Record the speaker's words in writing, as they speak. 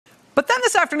But then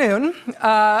this afternoon,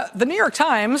 the New York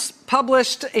Times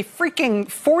published a freaking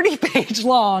 40-page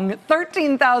long,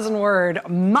 13,000-word,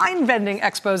 mind-bending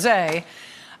expose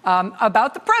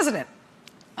about the president,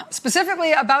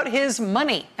 specifically about his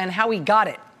money and how he got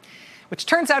it, which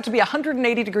turns out to be a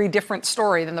 180-degree different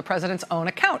story than the president's own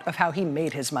account of how he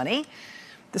made his money.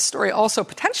 This story also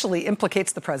potentially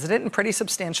implicates the president in pretty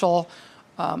substantial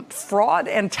fraud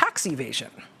and tax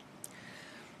evasion.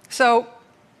 So,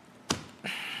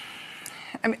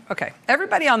 I mean, okay,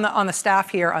 everybody on the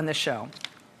staff here on this show,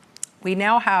 we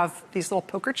now have these little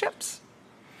poker chips.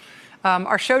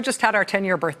 Our show just had our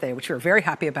 10-year birthday, which we were very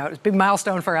happy about. It was a big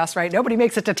milestone for us, right? Nobody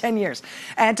makes it to 10 years.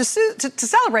 And to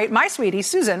celebrate, my sweetie,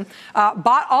 Susan,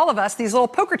 bought all of us these little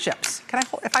poker chips.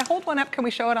 If I hold one up, can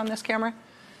we show it on this camera?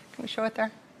 Can we show it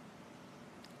there?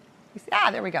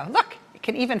 There we go. Look, it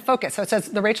can even focus. So it says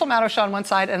the Rachel Maddow Show on one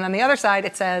side, and on the other side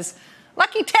it says,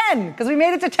 Lucky 10, because we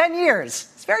made it to 10 years.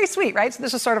 It's very sweet, right? So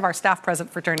this is sort of our staff present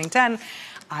for turning 10.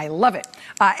 I love it.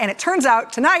 And it turns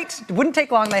out tonight, it wouldn't take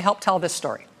long, they helped tell this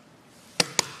story.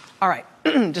 All right,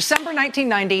 December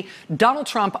 1990, Donald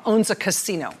Trump owns a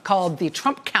casino called the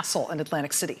Trump Castle in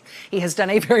Atlantic City. He has done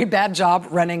a very bad job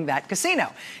running that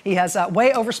casino. He has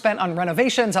way overspent on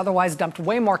renovations, otherwise dumped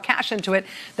way more cash into it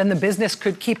than the business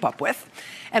could keep up with.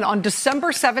 And on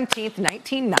December 17th,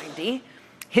 1990,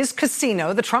 his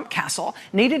casino, the Trump Castle,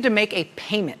 needed to make a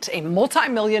payment, a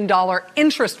multi-million-dollar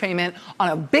interest payment on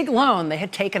a big loan they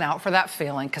had taken out for that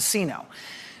failing casino.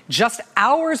 Just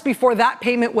hours before that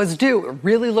payment was due, it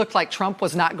really looked like Trump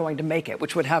was not going to make it,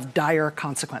 which would have dire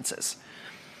consequences.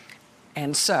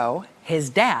 And so his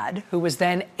dad, who was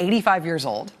then 85 years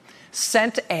old,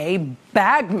 sent a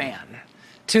bagman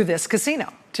to this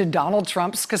casino, to Donald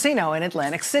Trump's casino in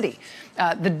Atlantic City.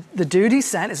 The dude he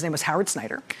sent, his name was Howard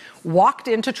Snyder, walked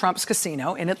into Trump's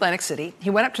casino in Atlantic City. He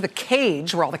went up to the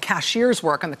cage where all the cashiers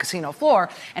work on the casino floor,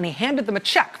 and he handed them a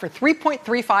check for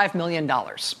 $3.35 million.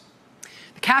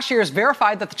 The cashiers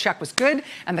verified that the check was good,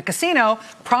 and the casino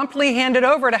promptly handed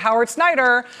over to Howard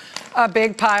Snyder a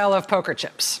big pile of poker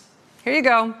chips. Here you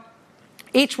go,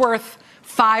 each worth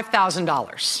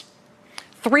 $5,000.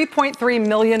 $3.3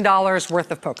 million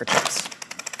worth of poker chips.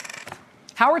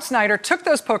 Howard Snyder took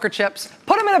those poker chips,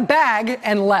 put them in a bag,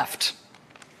 and left.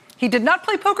 He did not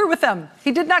play poker with them.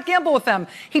 He did not gamble with them.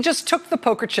 He just took the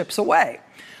poker chips away.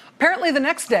 Apparently, the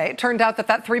next day, it turned out that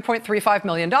 $3.35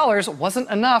 million wasn't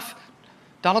enough.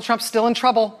 Donald Trump's still in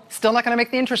trouble, still not going to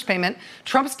make the interest payment.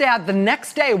 Trump's dad, the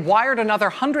next day, wired another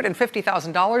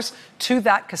 $150,000 to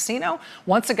that casino.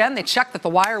 Once again, they checked that the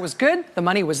wire was good. The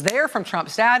money was there from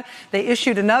Trump's dad. They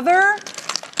issued another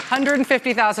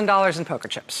 $150,000 in poker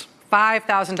chips,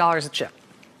 $5,000 a chip.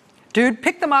 Dude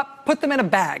picked them up, put them in a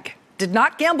bag, did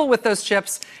not gamble with those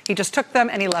chips. He just took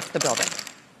them and he left the building.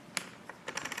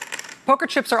 Poker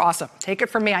chips are awesome. Take it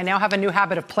from me. I now have a new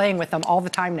habit of playing with them all the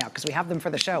time now because we have them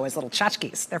for the show as little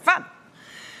tchotchkes. They're fun.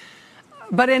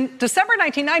 But in December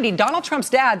 1990, Donald Trump's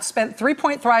dad spent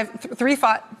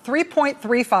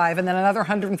 $3.35 and then another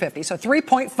 150, so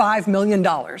 $3.5 million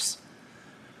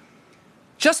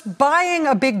just buying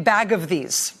a big bag of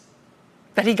these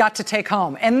that he got to take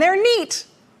home. And they're neat,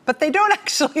 but they don't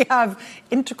actually have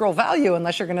integral value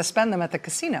unless you're going to spend them at the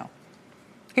casino.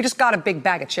 He just got a big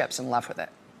bag of chips and left with it.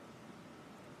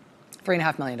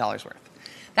 $3.5 million worth.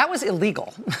 That was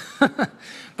illegal.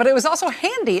 But it was also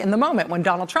handy in the moment when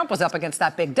Donald Trump was up against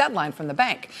that big deadline from the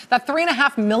bank. That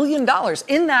 $3.5 million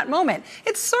in that moment,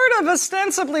 it sort of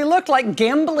ostensibly looked like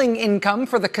gambling income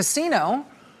for the casino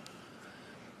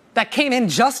that came in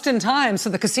just in time so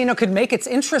the casino could make its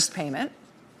interest payment.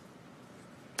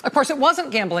 Of course, it wasn't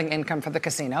gambling income for the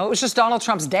casino. It was just Donald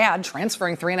Trump's dad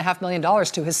transferring $3.5 million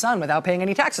to his son without paying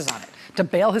any taxes on it to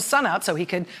bail his son out so he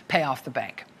could pay off the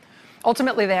bank.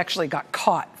 Ultimately, they actually got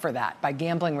caught for that by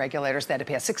gambling regulators. They had to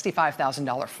pay a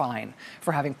 $65,000 fine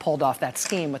for having pulled off that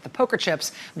scheme with the poker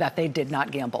chips that they did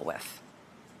not gamble with.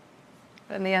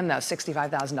 But in the end, though,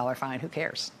 $65,000 fine, who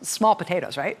cares? Small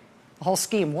potatoes, right? The whole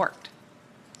scheme worked.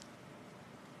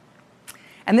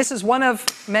 And this is one of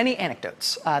many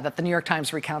anecdotes that the New York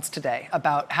Times recounts today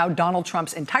about how Donald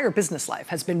Trump's entire business life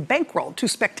has been bankrolled to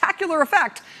spectacular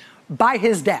effect by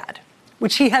his dad,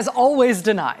 which he has always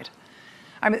denied.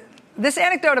 I mean, this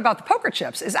anecdote about the poker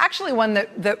chips is actually one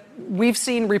that we've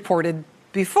seen reported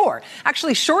before.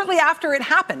 Actually, shortly after it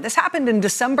happened, this happened in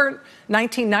December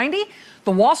 1990,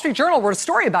 the Wall Street Journal wrote a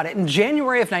story about it in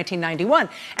January of 1991.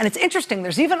 And it's interesting,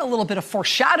 there's even a little bit of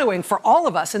foreshadowing for all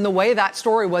of us in the way that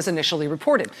story was initially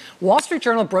reported. Wall Street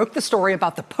Journal broke the story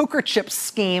about the poker chip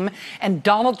scheme and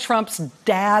Donald Trump's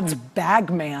dad's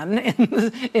bagman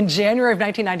in January of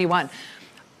 1991.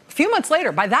 A few months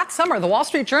later, by that summer, the Wall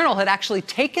Street Journal had actually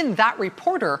taken that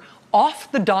reporter off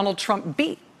the Donald Trump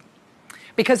beat.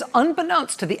 Because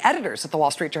unbeknownst to the editors at the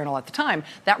Wall Street Journal at the time,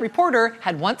 that reporter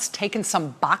had once taken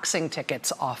some boxing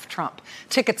tickets off Trump.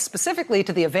 Tickets specifically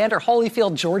to the Evander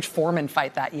Holyfield-George Foreman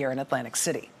fight that year in Atlantic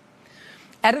City.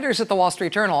 Editors at the Wall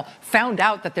Street Journal found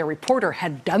out that their reporter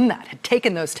had done that, had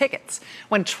taken those tickets,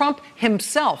 when Trump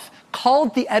himself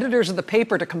called the editors of the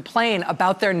paper to complain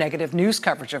about their negative news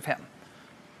coverage of him.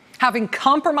 Having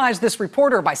compromised this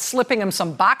reporter by slipping him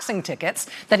some boxing tickets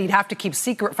that he'd have to keep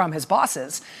secret from his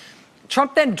bosses,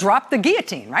 Trump then dropped the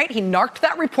guillotine, right? He narked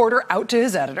that reporter out to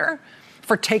his editor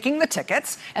for taking the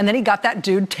tickets, and then he got that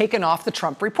dude taken off the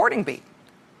Trump reporting beat.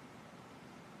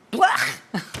 Blech.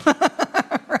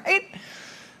 Right?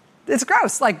 It's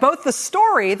gross. Like, both the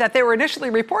story that they were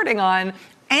initially reporting on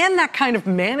and that kind of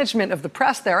management of the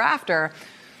press thereafter.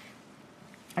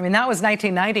 I mean, that was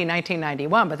 1990,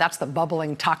 1991, but that's the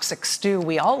bubbling, toxic stew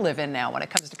we all live in now when it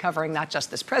comes to covering not just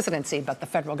this presidency, but the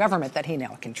federal government that he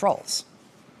now controls.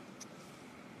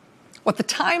 What the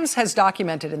Times has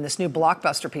documented in this new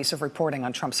blockbuster piece of reporting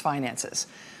on Trump's finances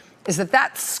is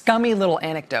that scummy little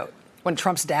anecdote when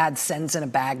Trump's dad sends in a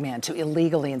bagman to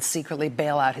illegally and secretly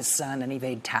bail out his son and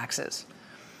evade taxes.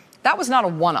 That was not a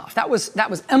one-off. That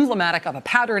was emblematic of a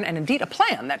pattern and indeed a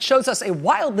plan that shows us a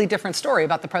wildly different story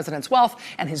about the president's wealth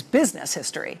and his business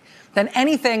history than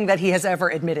anything that he has ever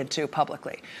admitted to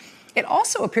publicly. It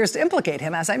also appears to implicate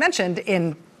him, as I mentioned,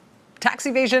 in tax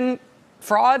evasion,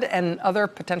 fraud, and other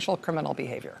potential criminal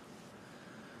behavior.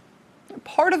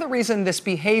 Part of the reason this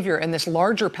behavior and this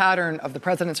larger pattern of the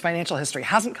president's financial history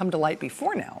hasn't come to light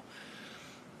before now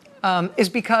is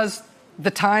because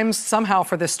the Times somehow,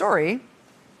 for this story,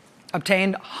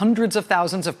 obtained hundreds of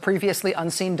thousands of previously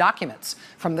unseen documents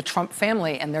from the Trump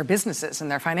family and their businesses and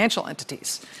their financial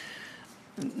entities.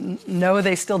 No,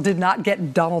 they still did not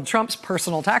get Donald Trump's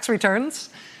personal tax returns,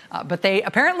 but they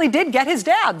apparently did get his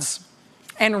dad's.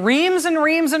 And reams and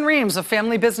reams and reams of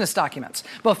family business documents,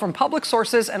 both from public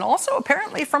sources and also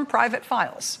apparently from private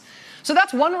files. So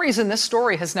that's one reason this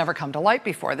story has never come to light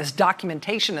before. This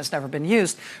documentation has never been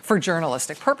used for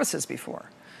journalistic purposes before.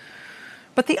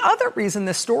 But the other reason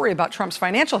this story about Trump's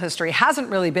financial history hasn't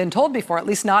really been told before, at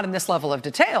least not in this level of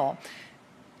detail,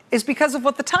 is because of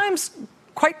what the Times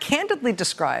quite candidly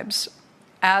describes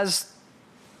as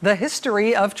the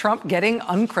history of Trump getting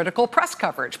uncritical press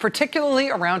coverage, particularly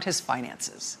around his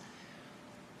finances.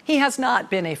 He has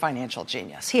not been a financial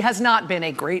genius. He has not been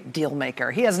a great deal maker.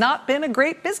 He has not been a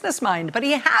great business mind, but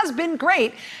he has been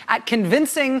great at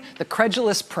convincing the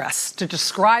credulous press to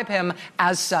describe him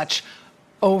as such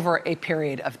over a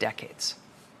period of decades.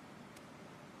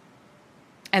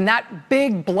 And that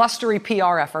big, blustery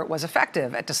PR effort was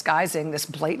effective at disguising this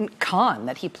blatant con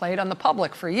that he played on the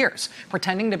public for years,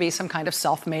 pretending to be some kind of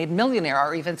self-made millionaire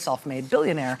or even self-made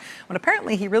billionaire, when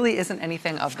apparently he really isn't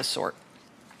anything of the sort.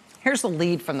 Here's the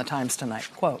lead from the Times tonight.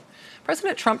 Quote,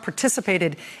 President Trump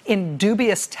participated in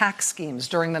dubious tax schemes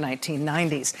during the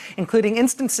 1990s, including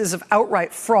instances of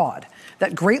outright fraud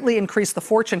that greatly increased the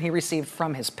fortune he received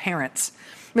from his parents.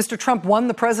 Mr. Trump won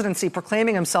the presidency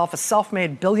proclaiming himself a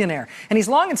self-made billionaire, and he's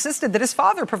long insisted that his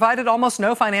father provided almost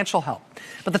no financial help.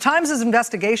 But the Times'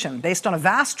 investigation, based on a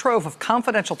vast trove of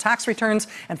confidential tax returns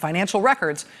and financial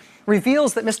records,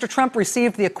 reveals that Mr. Trump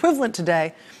received the equivalent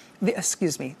today of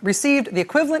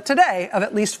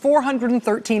at least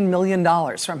 $413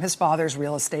 million from his father's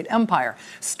real estate empire,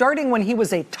 starting when he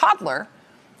was a toddler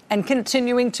and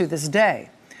continuing to this day.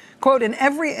 Quote, in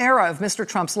every era of Mr.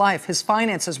 Trump's life, his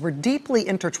finances were deeply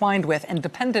intertwined with and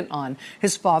dependent on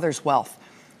his father's wealth.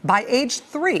 By age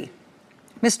 3,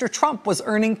 Mr. Trump was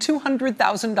earning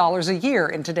 $200,000 a year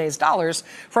in today's dollars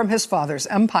from his father's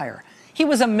empire. He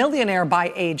was a millionaire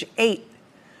by age 8.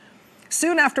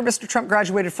 Soon after Mr. Trump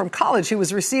graduated from college, he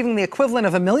was receiving the equivalent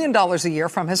of $1 million a year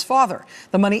from his father.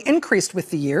 The money increased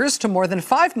with the years to more than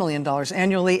 $5 million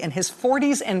annually in his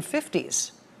 40s and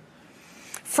 50s.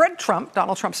 Fred Trump,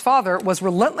 Donald Trump's father, was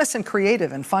relentless and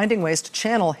creative in finding ways to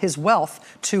channel his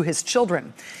wealth to his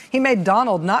children. He made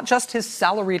Donald not just his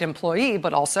salaried employee,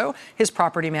 but also his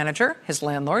property manager, his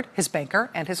landlord, his banker,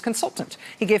 and his consultant.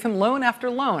 He gave him loan after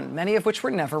loan, many of which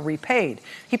were never repaid.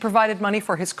 He provided money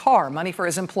for his car, money for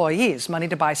his employees, money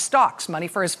to buy stocks, money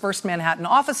for his first Manhattan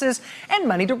offices, and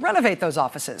money to renovate those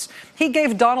offices. He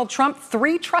gave Donald Trump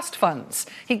 3 trust funds.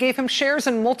 He gave him shares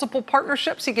in multiple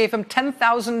partnerships. He gave him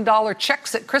 $10,000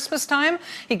 checks at Christmas time.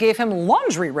 He gave him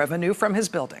laundry revenue from his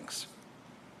buildings.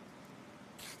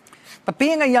 But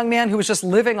being a young man who was just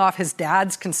living off his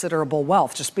dad's considerable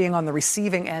wealth, just being on the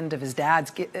receiving end of his dad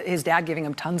giving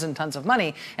him tons and tons of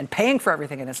money and paying for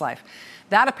everything in his life,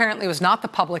 that apparently was not the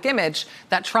public image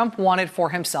that Trump wanted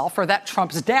for himself or that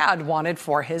Trump's dad wanted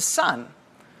for his son.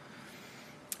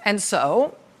 And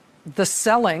so the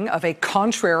selling of a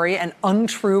contrary and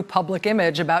untrue public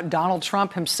image about Donald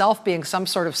Trump himself being some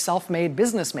sort of self-made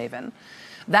business maven,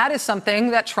 that is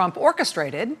something that Trump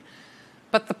orchestrated,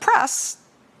 but the press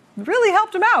really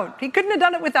helped him out. He couldn't have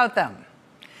done it without them.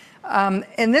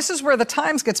 And this is where the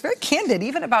Times gets very candid,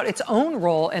 even about its own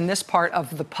role in this part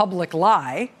of the public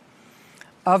lie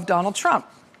of Donald Trump.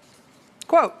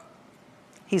 Quote,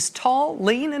 "He's tall,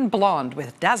 lean, and blonde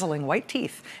with dazzling white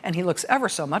teeth, and he looks ever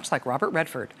so much like Robert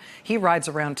Redford. He rides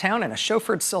around town in a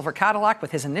chauffeured silver Cadillac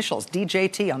with his initials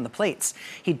DJT on the plates.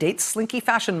 He dates slinky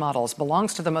fashion models,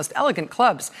 belongs to the most elegant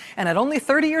clubs, and at only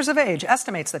 30 years of age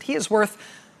estimates that he is worth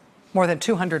more than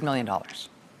 $200 million.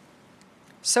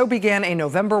 So began a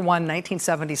November 1,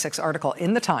 1976 article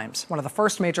in The Times, one of the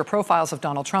first major profiles of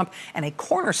Donald Trump and a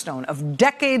cornerstone of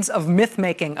decades of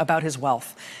myth-making about his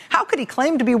wealth. How could he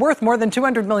claim to be worth more than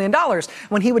 $200 million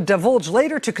when he would divulge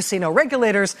later to casino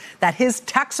regulators that his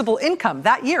taxable income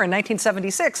that year in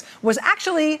 1976 was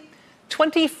actually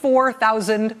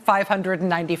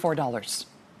 $24,594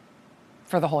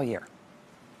 for the whole year?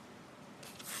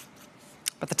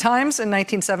 But the Times in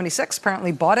 1976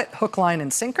 apparently bought it hook, line,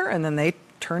 and sinker, and then they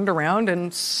turned around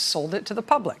and sold it to the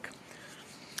public.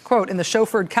 Quote, "In the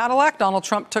chauffeured Cadillac, Donald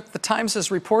Trump took the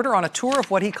Times' reporter on a tour of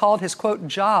what he called his, quote,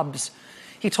 jobs.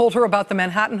 He told her about the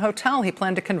Manhattan hotel he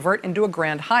planned to convert into a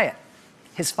Grand Hyatt.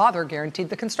 His father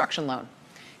guaranteed the construction loan.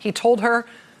 He told her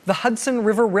he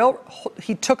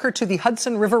took her to the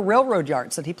Hudson River Railroad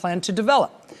yards that he planned to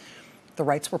develop. The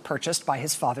rights were purchased by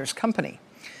his father's company.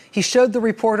 He showed the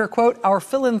reporter, quote, our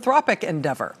philanthropic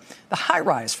endeavor, the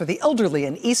high-rise for the elderly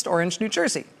in East Orange, New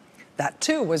Jersey. That,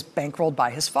 too, was bankrolled by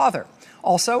his father.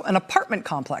 Also, an apartment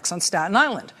complex on Staten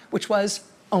Island, which was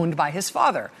owned by his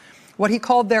father. What he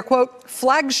called their, quote,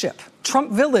 flagship,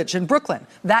 Trump Village in Brooklyn.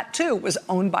 That, too, was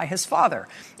owned by his father.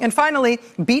 And finally,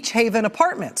 Beach Haven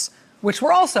Apartments, which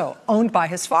were also owned by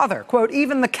his father. Quote,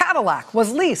 even the Cadillac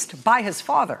was leased by his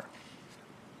father.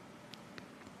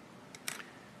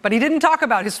 But he didn't talk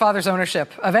about his father's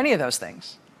ownership of any of those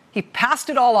things. He passed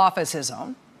it all off as his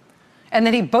own. And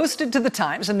then he boasted to the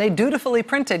Times, and they dutifully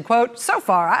printed, quote, so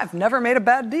far, I've never made a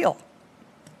bad deal.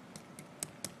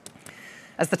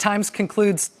 As the Times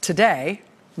concludes today,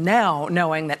 now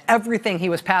knowing that everything he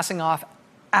was passing off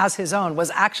as his own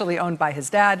was actually owned by his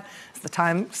dad, as the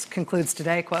Times concludes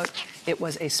today, quote, it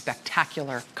was a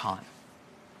spectacular con.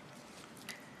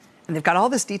 And they've got all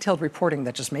this detailed reporting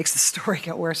that just makes the story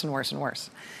get worse and worse and worse.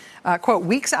 Quote,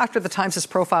 weeks after the Times'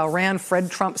 profile ran, Fred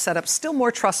Trump set up still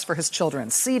more trusts for his children,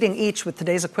 seeding each with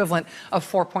today's equivalent of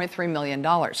 $4.3 million.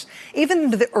 Even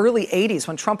into the early 80s,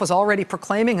 when Trump was already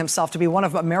proclaiming himself to be one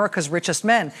of America's richest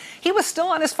men, he was still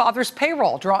on his father's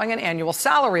payroll, drawing an annual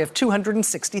salary of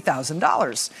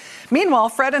 $260,000. Meanwhile,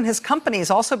 Fred and his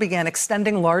companies also began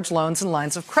extending large loans and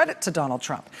lines of credit to Donald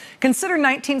Trump. Consider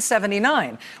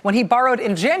 1979, when he borrowed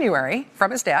in January from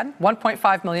his dad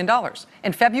 $1.5 million.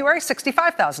 In February,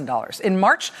 $65,000. In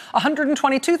March,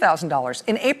 $122,000.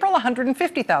 In April,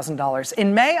 $150,000.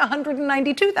 In May,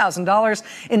 $192,000.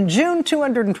 In June,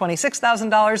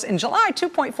 $226,000. In July,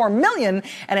 $2.4 million.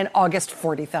 And in August,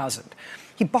 $40,000.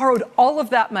 He borrowed all of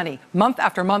that money month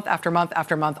after month after month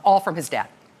after month, all from his dad.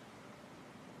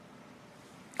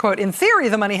 Quote, in theory,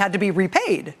 the money had to be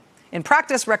repaid. In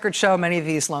practice, records show many of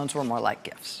these loans were more like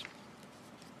gifts.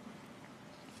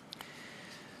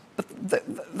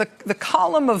 The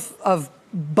column of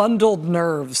bundled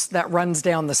nerves that runs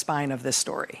down the spine of this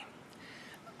story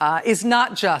is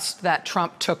not just that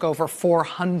Trump took over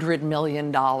 $400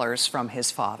 million from his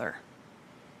father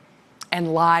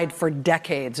and lied for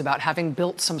decades about having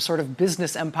built some sort of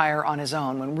business empire on his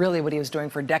own, when really what he was doing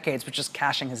for decades was just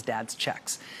cashing his dad's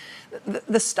checks.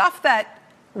 The stuff that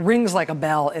rings like a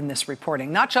bell in this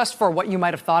reporting, not just for what you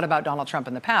might have thought about Donald Trump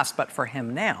in the past, but for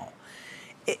him now.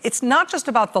 It's not just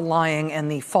about the lying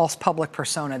and the false public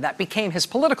persona that became his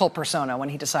political persona when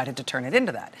he decided to turn it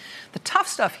into that. The tough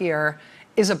stuff here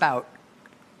is about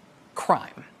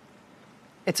crime.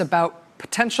 It's about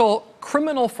potential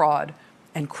criminal fraud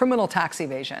and criminal tax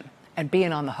evasion, and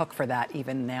being on the hook for that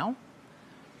even now.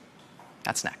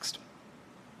 That's next.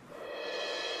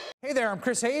 Hey there, I'm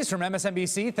Chris Hayes from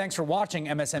MSNBC. Thanks for watching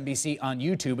MSNBC on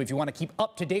YouTube. If you want to keep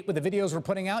up to date with the videos we're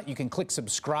putting out, you can click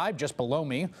subscribe just below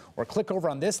me, or click over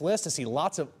on this list to see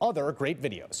lots of other great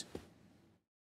videos.